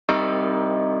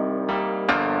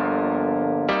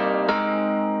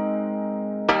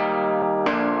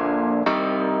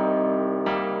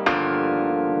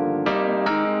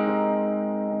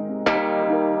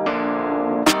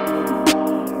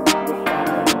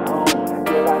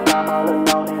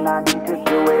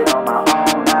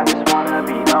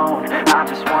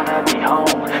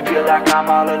I'm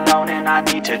all alone and I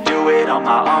need to do it on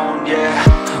my own,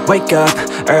 yeah. Wake up,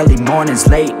 early mornings,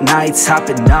 late nights,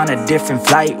 hopping on a different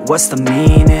flight. What's the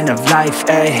meaning of life,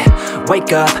 ayy?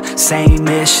 Wake up,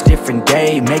 same-ish, different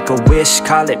day. Make a wish,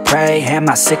 call it pray. Am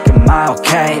I sick, am I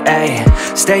okay,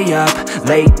 ayy? Stay up,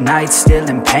 late nights, still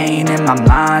in pain. In my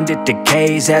mind it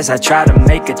decays as I try to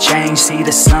make a change. See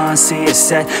the sun, see it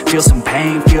set, feel some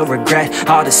pain, feel regret.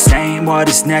 All the same, what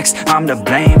is next? I'm to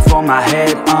blame for my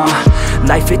head,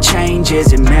 Life it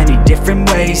changes in many different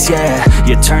ways, yeah.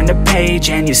 You turn the page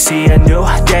and you see a new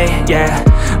day, yeah.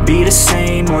 Be the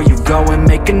same or you go and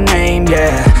make a name,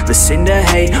 yeah. Listen to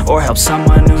hate or help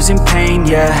someone who's in pain,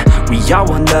 yeah. We all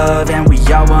want love and we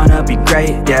all wanna be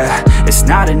great, yeah. It's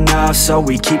not enough so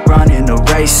we keep running the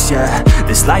race, yeah.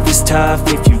 This life is tough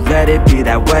if you let it be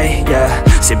that way, yeah.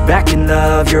 Sit back and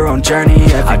love your own journey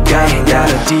every day. I got a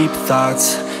lot of deep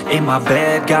thoughts in my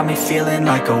bed, got me feeling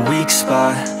like a weak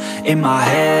spot in my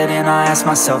head, and I ask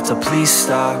myself to please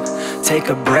stop. Take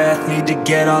a breath, need to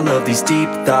get all of these deep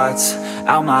thoughts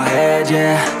out my head,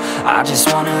 yeah. I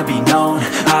just wanna be known,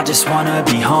 I just wanna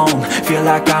be home. Feel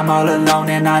like I'm all alone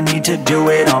and I need to do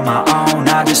it on my own.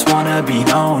 I just wanna be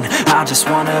known, I just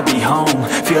wanna be home.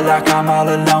 Feel like I'm all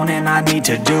alone and I need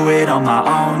to do it on my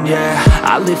own, yeah.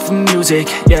 I live for music,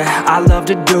 yeah, I love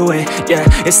to do it, yeah.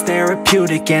 It's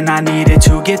therapeutic and I needed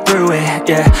to get through it,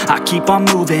 yeah. I keep on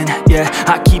moving, yeah,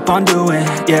 I keep on doing,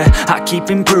 yeah. I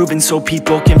keep improving so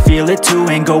people can feel it too,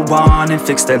 and go on and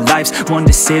fix their lives one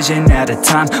decision at a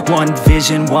time. One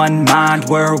vision, one mind,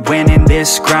 we're winning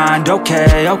this grind.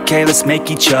 Okay, okay, let's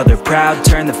make each other proud.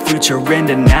 Turn the future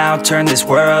into now, turn this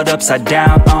world upside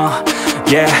down,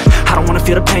 yeah. I don't wanna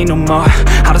feel the pain no more,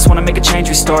 I just wanna make a change,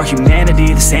 restore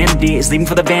humanity. The sanity is leaving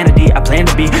for the vanity. I plan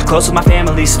to be close with my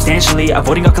family, substantially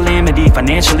avoiding all calamity.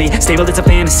 Financially stable, it's a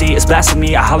fantasy, it's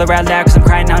blasphemy. I holler out loud cause I'm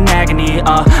crying out in agony,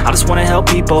 I just wanna help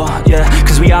people, yeah.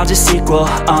 Cause we all just equal,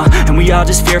 and we all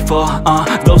just fearful,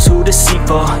 those who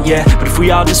deceitful, yeah. But if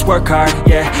we all just work hard,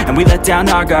 yeah, and we let down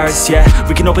our guards, yeah,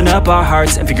 we can open up our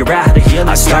hearts and figure out how to heal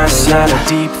ourselves. I got a lot of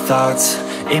deep thoughts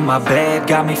in my bed,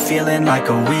 got me feeling like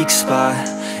a weak spot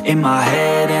in my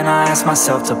head, and I ask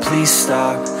myself to please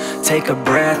stop. Take a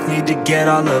breath, need to get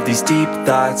all of these deep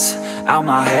thoughts out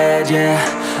my head, yeah.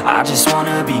 I just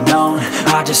wanna be known,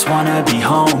 I just wanna be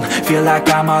home. Feel like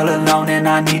I'm all alone and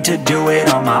I need to do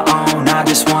it on my own. I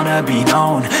just wanna be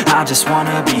known, I just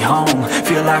wanna be home.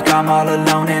 Feel like I'm all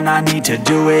alone and I need to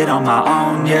do it on my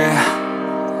own, yeah.